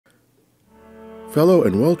Fellow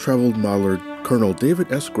and well-traveled modeler Colonel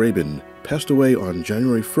David S. Graben passed away on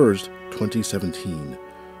January 1st, 2017.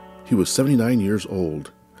 He was 79 years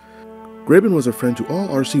old. Graben was a friend to all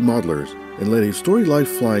RC modelers and led a storied life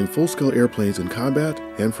flying full-scale airplanes in combat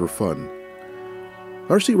and for fun.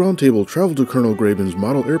 RC Roundtable traveled to Colonel Graben's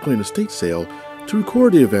model airplane estate sale to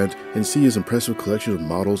record the event and see his impressive collection of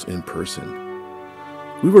models in person.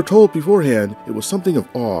 We were told beforehand it was something of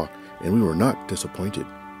awe, and we were not disappointed.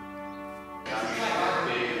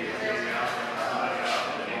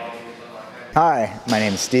 Hi, my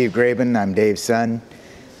name is Steve Graben. I'm Dave's son.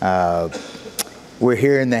 We're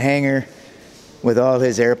here in the hangar with all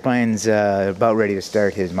his airplanes about ready to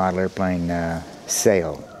start his model airplane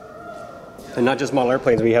sale. And not just model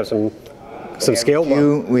airplanes, we have some scale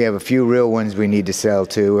ones. We have a few real ones we need to sell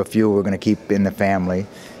too. A few we're going to keep in the family,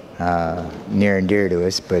 near and dear to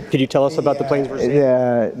us. But could you tell us about the planes we're seeing?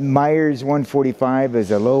 The Myers 145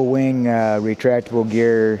 is a low-wing, retractable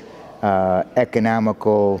gear,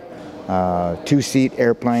 economical, two-seat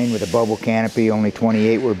airplane with a bubble canopy. Only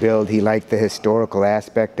 28 were built. He liked the historical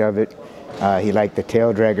aspect of it. He liked the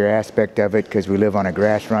tail dragger aspect of it because we live on a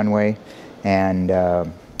grass runway, and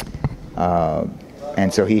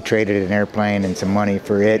so he traded an airplane and some money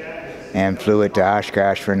for it and flew it to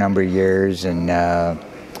Oshkosh for a number of years and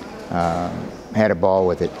had a ball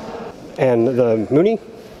with it. And the Mooney?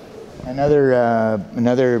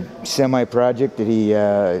 Another semi project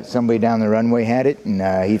that somebody down the runway had it, and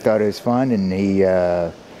he thought it was fun, and he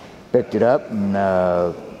picked it up. And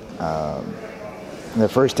the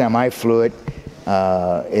first time I flew it,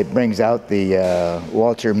 it brings out the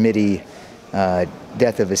Walter Mitty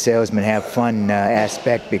death of a salesman have fun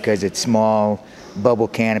aspect, because it's small, bubble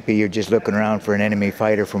canopy. You're just looking around for an enemy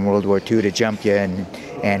fighter from World War II to jump you and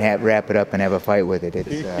wrap it up and have a fight with it.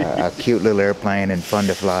 It's a cute little airplane and fun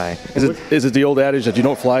to fly. Is it the old adage that you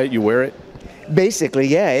don't fly it, you wear it? Basically,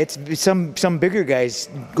 yeah. It's some bigger guys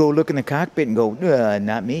go look in the cockpit and go,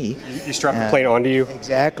 not me. You strap the plane onto you?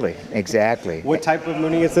 Exactly. What type of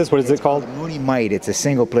Mooney is this? What is it called? Mooney Mite. It's a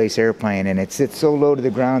single place airplane, and it sits so low to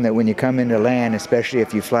the ground that when you come into land, especially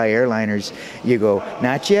if you fly airliners, you go,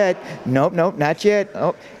 not yet. Nope, not yet.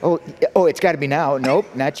 Oh, it's got to be now. Nope,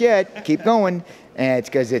 not yet. Keep going. And it's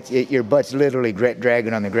because your butt's literally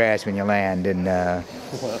dragging on the grass when you land, and the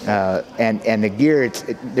gear,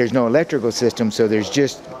 there's no electrical system, so there's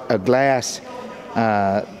just a glass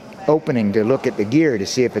opening to look at the gear to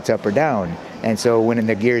see if it's up or down. And so when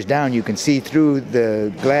the gear's down, you can see through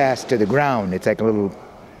the glass to the ground. It's like a little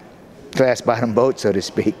glass bottom boat, so to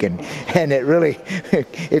speak, and it really,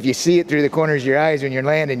 if you see it through the corners of your eyes when you're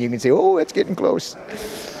landing, you can say, oh, it's getting close.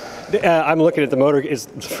 I'm looking at the motor. It's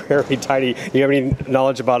very tiny. Do you have any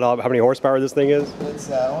knowledge about how many horsepower this thing is? It's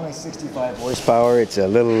only 65 horsepower. It's a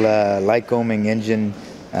little Lycoming engine,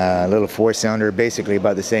 a little four-cylinder, basically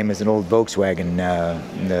about the same as an old Volkswagen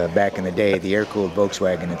back in the day, the air-cooled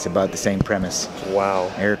Volkswagen. It's about the same premise. Wow.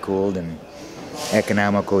 Air-cooled and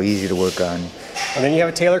economical, easy to work on. And then you have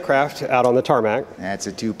a Taylor Craft out on the tarmac. That's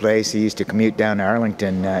a two-place. He used to commute down to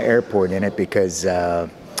Arlington Airport in it because the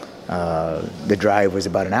drive was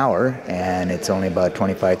about an hour, and it's only about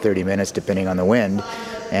 25-30 minutes depending on the wind,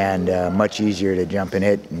 and much easier to jump in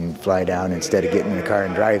it and fly down instead of getting in the car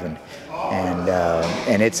and driving.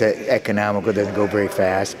 And it's economical, doesn't go very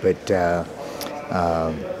fast, but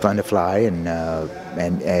fun to fly, and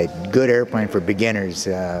a good airplane for beginners.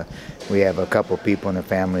 We have a couple people in the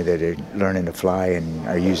family that are learning to fly and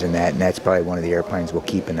are using that, and that's probably one of the airplanes we'll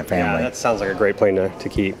keep in the family. Yeah, that sounds like a great plane to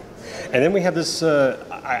keep. And then we have this,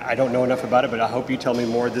 I don't know enough about it, but I hope you tell me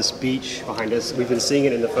more, this beach behind us. We've been seeing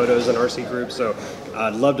it in the photos in RC groups, so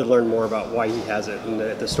I'd love to learn more about why he has it and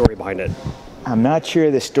the story behind it. I'm not sure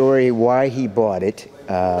the story why he bought it.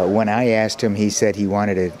 When I asked him, he said he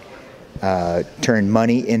wanted to turn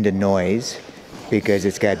money into noise, because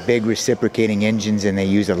it's got big reciprocating engines and they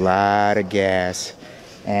use a lot of gas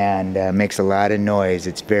and makes a lot of noise.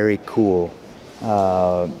 It's very cool.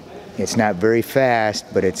 It's not very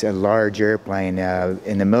fast, but it's a large airplane.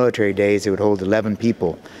 In the military days, it would hold 11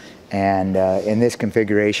 people. And in this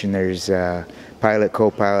configuration, there's pilot,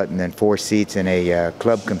 co-pilot, and then 4 seats in a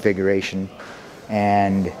club configuration.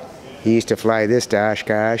 And he used to fly this to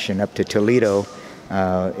Oshkosh and up to Toledo.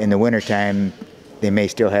 In the wintertime, they may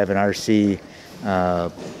still have an RC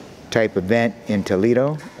type event in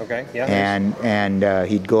Toledo. Okay, yeah. And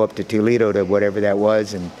he'd go up to Toledo to whatever that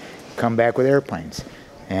was and come back with airplanes.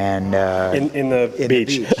 And in the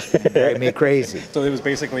beach. Drive me crazy. So it was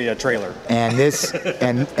basically a trailer. And this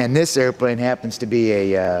and this airplane happens to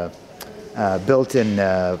be a built in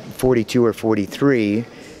 42 or 43,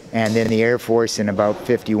 and then the Air Force in about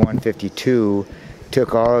 51, 52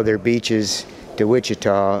 took all of their beaches to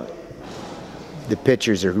Wichita. The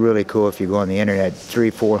pictures are really cool if you go on the internet.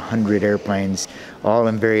 300-400 airplanes, all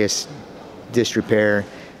in various disrepair.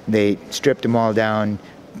 They stripped them all down,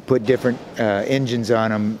 put different engines on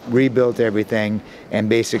them, rebuilt everything, and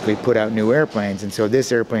basically put out new airplanes. And so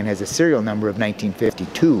this airplane has a serial number of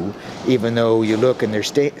 1952, even though you look and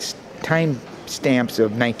there's time stamps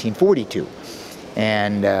of 1942.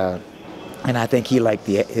 And I think he liked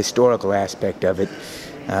the historical aspect of it.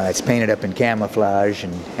 It's painted up in camouflage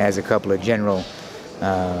and has a couple of general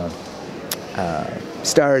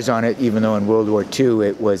stars on it, even though in World War II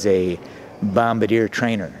it was a bombardier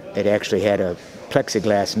trainer. It actually had a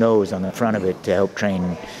plexiglass nose on the front of it to help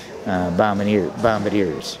train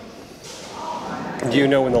bombardiers. Do you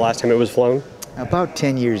know when the last time it was flown? About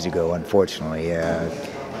 10 years ago, unfortunately.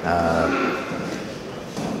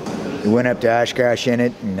 We went up to Oshkosh in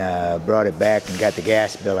it and brought it back and got the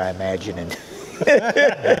gas bill, I imagine.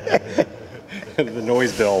 And the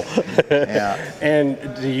noise bill. Yeah. And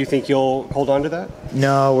do you think you'll hold on to that?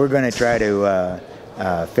 No, we're going to try to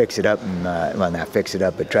fix it up, and, well, not fix it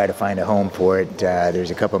up, but try to find a home for it. There's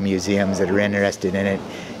a couple museums that are interested in it.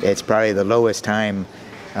 It's probably the lowest time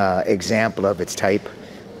example of its type.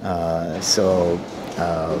 The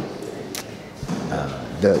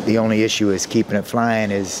only issue is keeping it flying.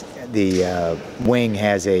 Is the wing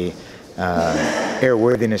has a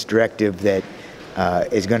airworthiness directive that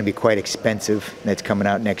is going to be quite expensive. That's coming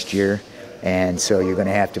out next year, and so you're going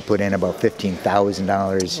to have to put in about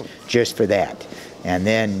 $15,000 just for that, and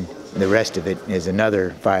then the rest of it is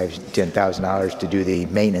another $5,000-$10,000 to do the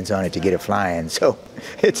maintenance on it to get it flying. So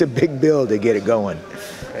it's a big bill to get it going.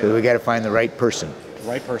 So we got to find the right person.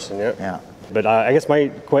 Right person, yeah. Yeah. But I guess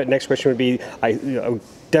my next question would be,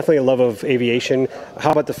 definitely a love of aviation.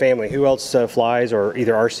 How about the family? Who else flies, or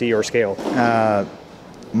either RC or scale?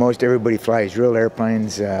 Most everybody flies real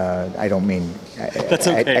airplanes. I don't mean, That's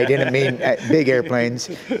okay. I didn't mean big airplanes.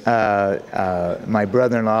 My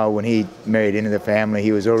brother-in-law, when he married into the family,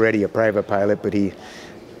 he was already a private pilot, but he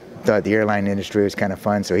thought the airline industry was kind of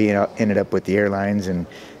fun, so he ended up with the airlines, and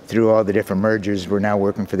through all the different mergers, we're now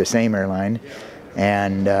working for the same airline.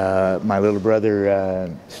 And my little brother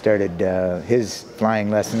started his flying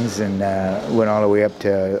lessons and went all the way up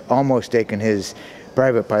to almost taking his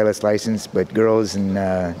private pilot's license, but girls in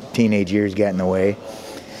teenage years got in the way.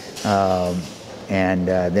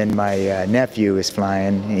 Then my nephew is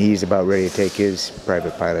flying. He's about ready to take his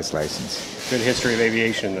private pilot's license. Good history of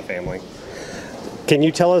aviation in the family. Can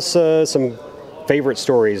you tell us some favorite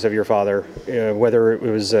stories of your father, whether it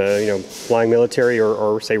was flying military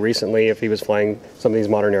or say recently if he was flying some of these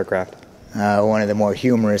modern aircraft? One of the more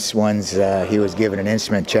humorous ones, he was given an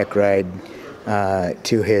instrument check ride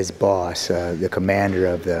to his boss, the commander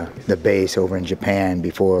of the base over in Japan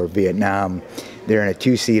before Vietnam. They're in a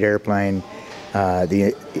two-seat airplane.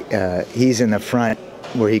 He's in the front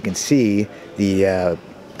where he can see. The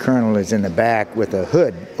colonel is in the back with a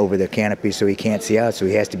hood over the canopy so he can't see out, so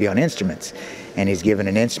he has to be on instruments. And he's given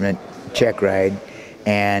an instrument check ride,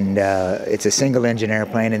 and it's a single-engine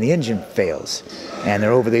airplane, and the engine fails. And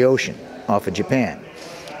they're over the ocean off of Japan.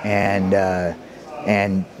 And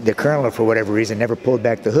the colonel, for whatever reason, never pulled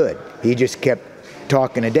back the hood. He just kept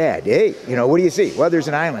talking to Dad. Hey, what do you see? Well, there's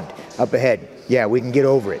an island up ahead. Yeah, we can get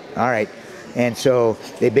over it. All right. And so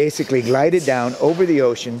they basically glided down over the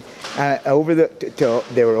ocean,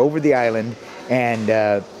 they were over the island, and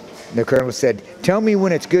the colonel said, "Tell me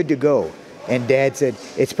when it's good to go." And Dad said,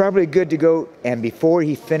 "It's probably good to go." And before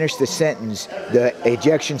he finished the sentence, the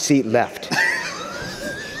ejection seat left.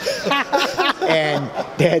 And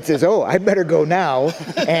Dad says, "Oh, I better go now."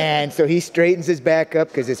 And so he straightens his back up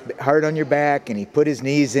because it's hard on your back, and he put his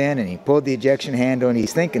knees in and he pulled the ejection handle, and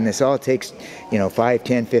he's thinking this all takes 5,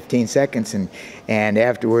 10, 15 seconds, and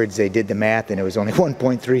afterwards they did the math, and it was only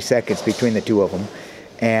 1.3 seconds between the two of them,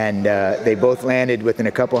 and they both landed within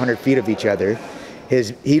a couple hundred feet of each other.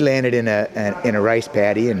 He landed in a rice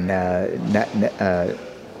paddy and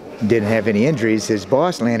didn't have any injuries. His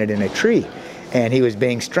boss landed in a tree, and he was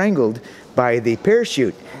being strangled by the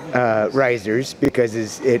parachute risers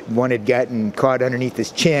because one had gotten caught underneath his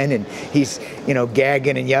chin, and he's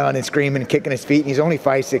gagging and yelling and screaming and kicking his feet, and he's only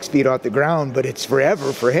 5, 6 feet off the ground, but it's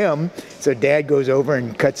forever for him. So Dad goes over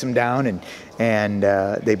and cuts him down, and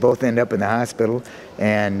they both end up in the hospital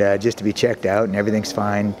and just to be checked out, and everything's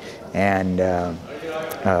fine. And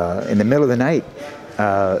in the middle of the night,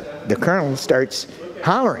 the colonel starts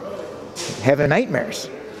hollering, having nightmares.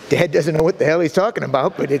 Dad doesn't know what the hell he's talking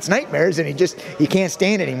about, but it's nightmares, and he can't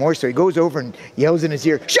stand it anymore, so he goes over and yells in his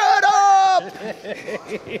ear, "Shut up!" up.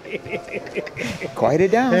 Quiet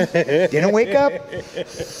it down. Didn't wake up.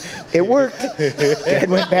 It worked. Dad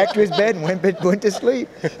went back to his bed and went to sleep.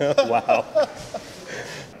 Wow.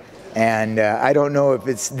 And I don't know if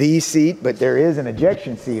it's the seat, but there is an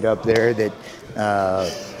ejection seat up there that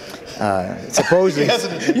supposedly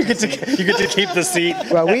You get to keep the seat.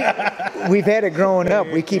 well, we've had it growing up.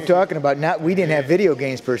 We keep talking about we didn't have video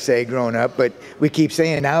games per se growing up, but we keep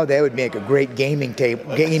saying now that would make a great gaming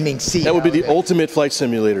seat. That would be the ultimate flight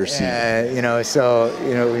simulator seat. It's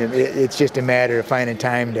just a matter of finding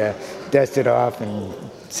time to dust it off and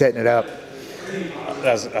setting it up.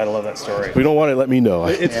 I love that story. If we don't want it, let me know.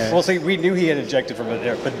 Well, see, we knew he had ejected from it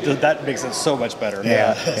there, but that makes it so much better.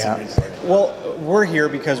 Yeah. Well, we're here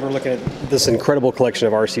because we're looking at this incredible collection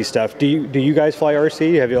of RC stuff. Do you guys fly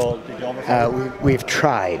RC? Have y'all ever flown? We've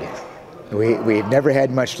tried. We've never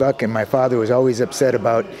had much luck, and my father was always upset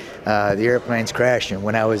about the airplanes crashing.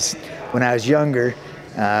 When I was younger,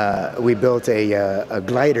 we built a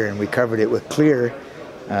glider and we covered it with clear.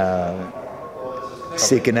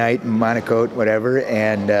 Seconite, monocoat, whatever,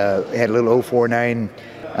 and had a little 049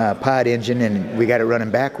 pod engine, and we got it running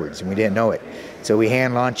backwards, and we didn't know it. So we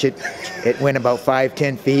hand launched it. It went about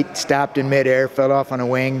 5-10 feet, stopped in midair, fell off on a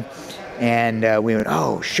wing, and we went,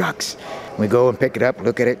 oh, shucks. We go and pick it up,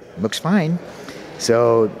 look at it, looks fine.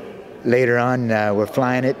 So later on, we're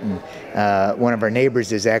flying it, and one of our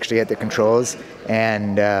neighbors is actually at the controls,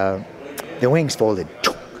 and the wings folded.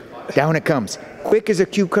 Down it comes. Quick as a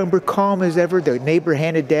cucumber, calm as ever. The neighbor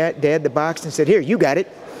handed Dad the box and said, here, you got it.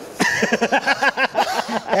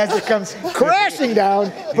 As it comes crashing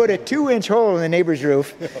down, put a 2-inch hole in the neighbor's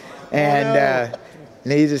roof. And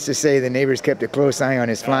needless to say, the neighbors kept a close eye on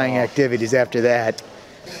his flying activities after that.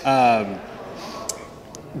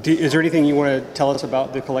 Is there anything you want to tell us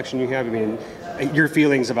about the collection you have? I mean, your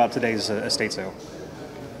feelings about today's estate sale?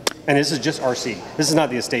 And this is just RC. This is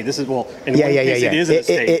not the estate. This is, well, in one case, it is an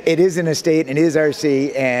estate. It is an estate, and it is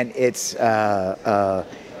RC, and it's, to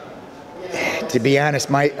be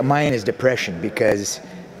honest, mine is depression, because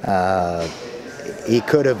he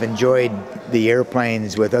could have enjoyed the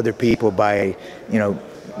airplanes with other people by,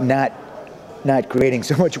 not creating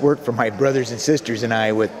so much work for my brothers and sisters and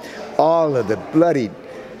I with all of the bloody,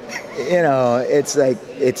 it's like,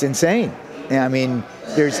 it's insane. I mean,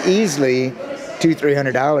 there's easily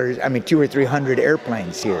 $200 or 300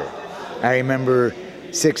 airplanes here. I remember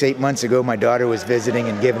 6-8 months ago, my daughter was visiting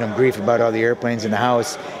and giving them grief about all the airplanes in the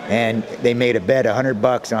house, and they made a bet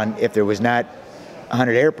 $100 on if there was not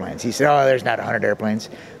 100 airplanes. He said, oh, there's not 100 airplanes.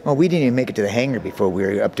 Well, we didn't even make it to the hangar before we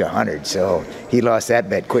were up to 100, so he lost that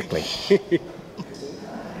bet quickly.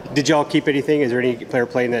 Did y'all keep anything? Is there any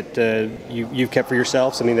airplane that you've kept for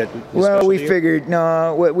yourself? Something that we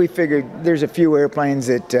figured there's a few airplanes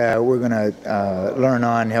that we're going to learn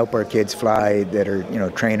on, help our kids fly, that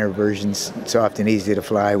are trainer versions, soft and easy to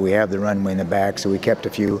fly. We have the runway in the back, so we kept a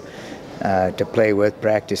few to play with,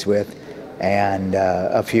 practice with, and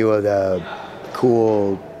a few of the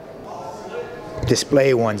cool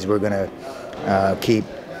display ones we're going to keep.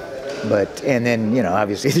 And then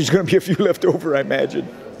obviously there's going to be a few left over, I imagine.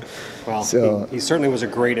 Well, so, he certainly was a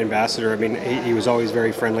great ambassador. I mean, he was always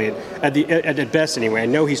very friendly. At best, anyway. I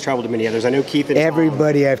know he's traveled to many others. I know Keith and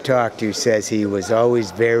everybody I've talked to says he was always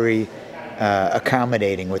very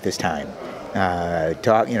accommodating with his time.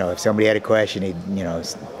 If somebody had a question, he'd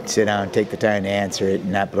sit down, take the time to answer it,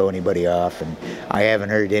 and not blow anybody off. And I haven't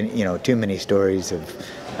heard too many stories of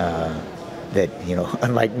that,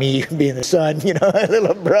 unlike me being the son, a little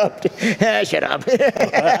abrupt. Shut up.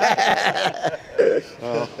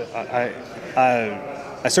 Well,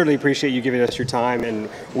 I certainly appreciate you giving us your time, and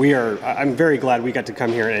I'm very glad we got to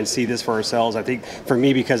come here and see this for ourselves. I think for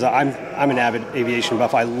me, because I'm an avid aviation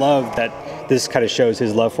buff, I love that this kind of shows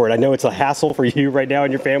his love for it. I know it's a hassle for you right now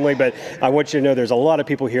and your family, but I want you to know there's a lot of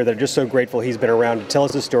people here that are just so grateful he's been around to tell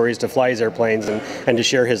us his stories, to fly his airplanes, and to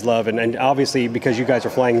share his love. And obviously, because you guys are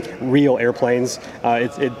flying real airplanes,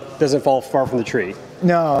 it doesn't fall far from the tree.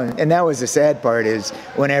 No, and that was the sad part, is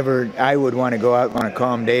whenever I would want to go out on a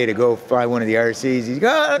calm day to go fly one of the RCs, he'd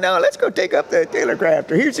go, oh, no, let's go take up the Taylor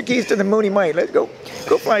Craft, or here's the keys to the Mooney Mite, let's go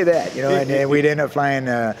fly that, and then we'd end up flying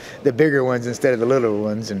the bigger ones instead of the little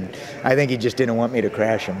ones, and I think he just didn't want me to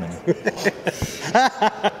crash them.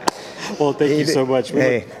 Well, thank you so much.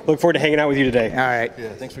 We look forward to hanging out with you today. All right. Yeah,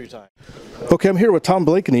 thanks for your time. Okay, I'm here with Tom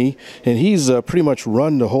Blakeney, and he's pretty much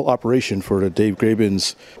run the whole operation for the Dave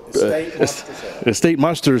Graben's Estate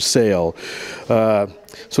Monsters sale.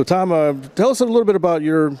 So, Tom, tell us a little bit about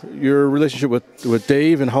your relationship with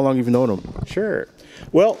Dave and how long you've known him. Sure.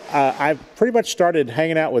 Well, I pretty much started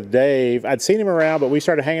hanging out with Dave. I'd seen him around, but we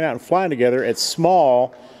started hanging out and flying together at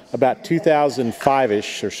small about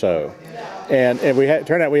 2005-ish or so. And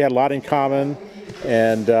turned out we had a lot in common,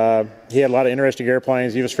 and he had a lot of interesting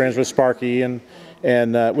airplanes. He was friends with Sparky, and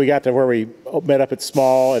we got to where we met up at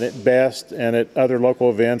Small and at Best and at other local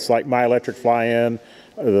events like My Electric Fly-In,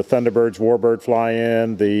 the Thunderbirds Warbird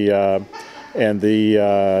Fly-In, and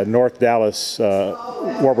the North Dallas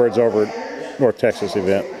Warbirds over at North Texas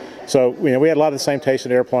event. So we had a lot of the same taste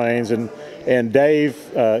in airplanes, and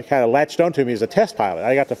Dave kind of latched onto me as a test pilot.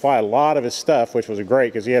 I got to fly a lot of his stuff, which was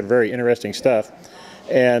great because he had very interesting stuff,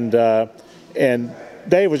 and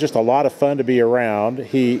Dave was just a lot of fun to be around.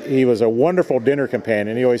 He was a wonderful dinner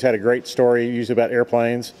companion. He always had a great story usually about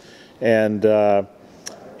airplanes, and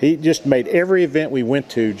he just made every event we went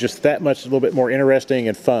to just that much a little bit more interesting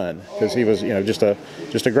and fun because he was just a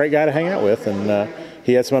great guy to hang out with, and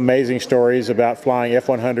he had some amazing stories about flying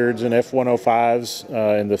F-100s and F-105s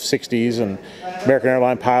in the 60s, and American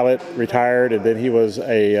airline pilot, retired, and then he was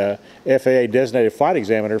a FAA designated flight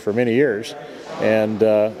examiner for many years, and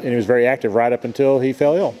he was very active right up until he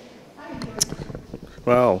fell ill.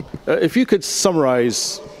 Wow. If you could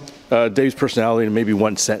summarize Dave's personality in maybe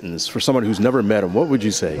one sentence for someone who's never met him, what would you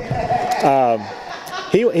say?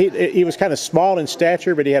 He was kind of small in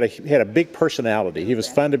stature, but he had a big personality. He was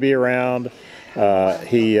fun to be around. I'm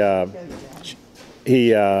trying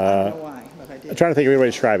to think of a way to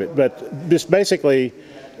describe it, but just basically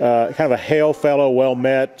kind of a hail fellow, well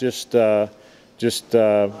met, just relaxed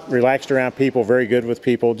around people, very good with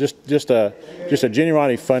people, just a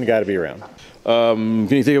genuinely fun guy to be around. Can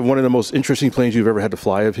you think of one of the most interesting planes you've ever had to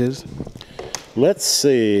fly of his? Let's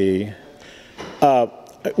see.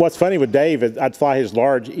 What's funny with Dave is I'd fly his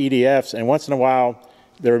large EDFs, and once in a while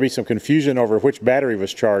there would be some confusion over which battery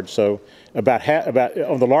was charged. So about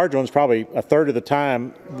on the large ones, probably a third of the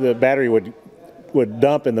time, the battery would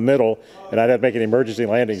dump in the middle, and I'd have to make an emergency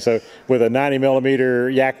landing. So with a 90 millimeter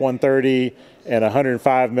Yak 130 and a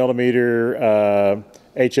 105 millimeter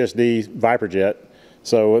HSD Viper jet.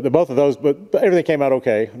 So both of those, but everything came out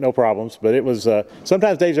okay, no problems. But it was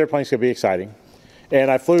sometimes Dave's airplanes could be exciting,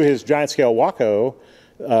 and I flew his giant scale Waco.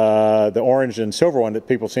 The orange and silver one that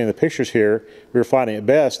people see in the pictures here, we were flying at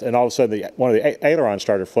Best, and all of a sudden one of the ailerons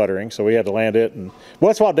started fluttering, so we had to land it. And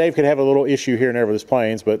once in a while Dave could have a little issue here and there with his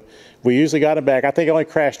planes, but we usually got him back. I think I only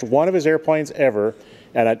crashed one of his airplanes ever,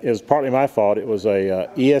 and it was partly my fault. It was a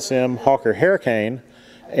ESM Hawker Hurricane,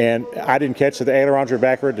 and I didn't catch that the ailerons were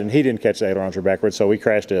backward, and he didn't catch the ailerons were backward, so we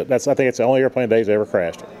crashed it. I think it's the only airplane Dave's ever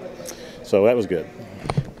crashed. So that was good.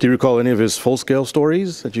 Do you recall any of his full-scale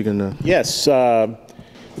stories that you can? Yes.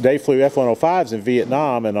 Dave flew F-105s in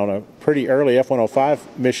Vietnam, and on a pretty early F-105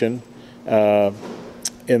 mission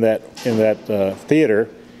in that theater,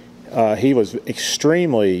 he was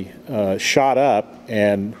extremely shot up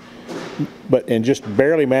and just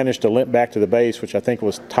barely managed to limp back to the base, which I think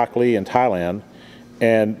was Tak Lee in Thailand.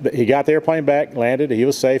 And he got the airplane back, landed. He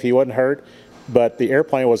was safe. He wasn't hurt, but the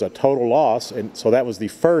airplane was a total loss, and so that was the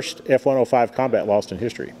first F-105 combat loss in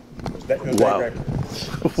history. Wow.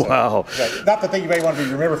 Wow. Not the thing you may want to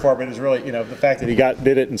be remembered for, but it's really, the fact that he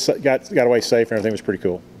did it and got away safe and everything was pretty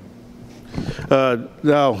cool.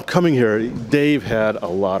 Now, coming here, Dave had a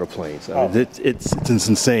lot of planes. I mean, it's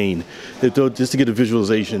insane. Just to get a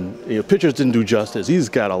visualization, pictures didn't do justice. He's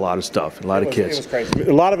got a lot of stuff, a lot of kits. It was crazy.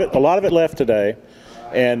 A lot of it left today,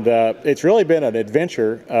 and it's really been an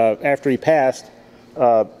adventure. After he passed,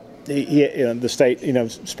 the state,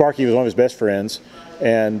 Sparky was one of his best friends.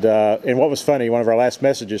 And what was funny, one of our last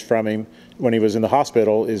messages from him when he was in the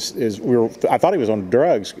hospital is I thought he was on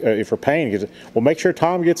drugs for pain. He goes, well, make sure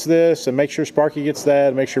Tom gets this, and make sure Sparky gets that,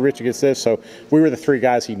 and make sure Richard gets this. So we were the three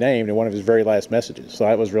guys he named in one of his very last messages. So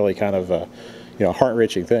that was really kind of a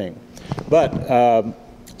heart-wrenching thing. But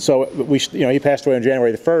so he passed away on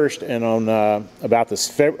January the 1st, and on about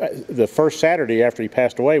the first Saturday after he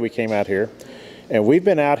passed away, we came out here, and we've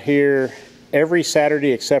been out here every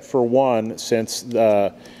Saturday except for one since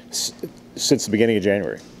the beginning of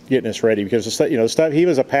January, getting us ready, because the stuff, he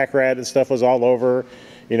was a pack rat and stuff was all over.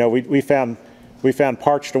 We found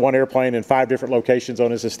parts to one airplane in 5 different locations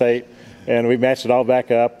on his estate, and we matched it all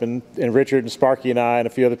back up, and Richard and Sparky and I and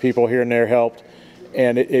a few other people here and there helped,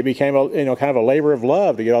 and it became kind of a labor of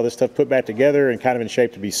love to get all this stuff put back together and kind of in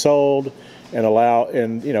shape to be sold and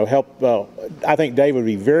help. I think Dave would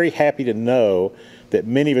be very happy to know that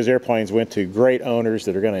many of his airplanes went to great owners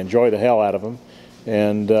that are going to enjoy the hell out of them.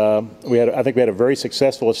 And I think we had a very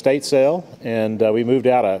successful estate sale, and we moved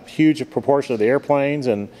out a huge proportion of the airplanes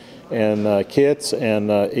and kits and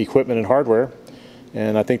equipment and hardware.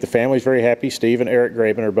 And I think the family's very happy. Steve and Eric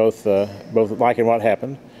Graben are both liking what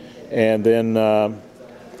happened. And then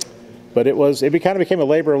but it kind of became a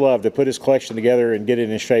labor of love to put his collection together and get it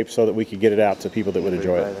in shape so that we could get it out to people that would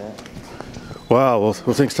enjoy it. Wow. Well,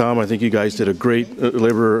 thanks, Tom. I think you guys did a great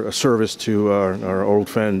labor service to our old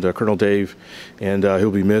friend, Colonel Dave, and he'll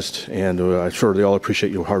be missed. And I'm sure they all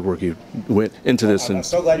appreciate your hard work you went into this. I'm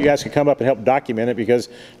so glad you guys could come up and help document it because,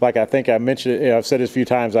 like I think I mentioned, I've said this a few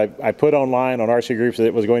times, I put online on RC Groups that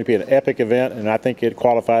it was going to be an epic event, and I think it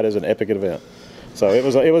qualified as an epic event. So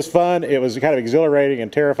it was fun. It was kind of exhilarating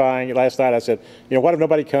and terrifying. Last night I said, what if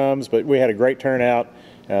nobody comes? But we had a great turnout.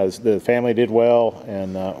 The family did well,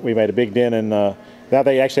 and we made a big dent. And now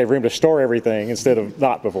they actually have room to store everything instead of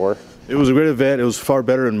not before. It was a great event. It was far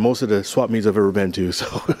better than most of the swap meets I've ever been to. So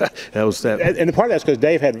that was that. And the part of that's because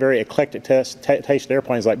Dave had very eclectic taste in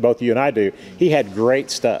airplanes, like both you and I do. He had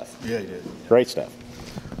great stuff. Yeah, he did. Great stuff.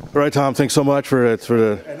 All right, Tom. Thanks so much for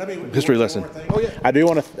the history lesson. Oh yeah. I do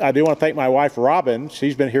want to thank my wife Robin.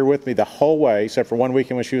 She's been here with me the whole way, except for one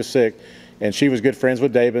weekend when she was sick, and she was good friends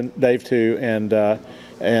with Dave too,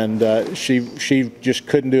 and she just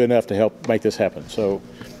couldn't do enough to help make this happen. So,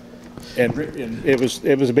 and it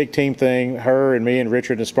was a big team thing. Her and me and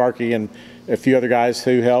Richard and Sparky and a few other guys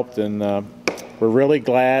who helped, and we're really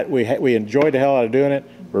glad we enjoyed the hell out of doing it.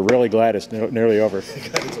 We're really glad it's nearly over.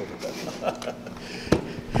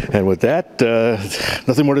 And with that,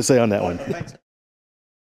 nothing more to say on that one.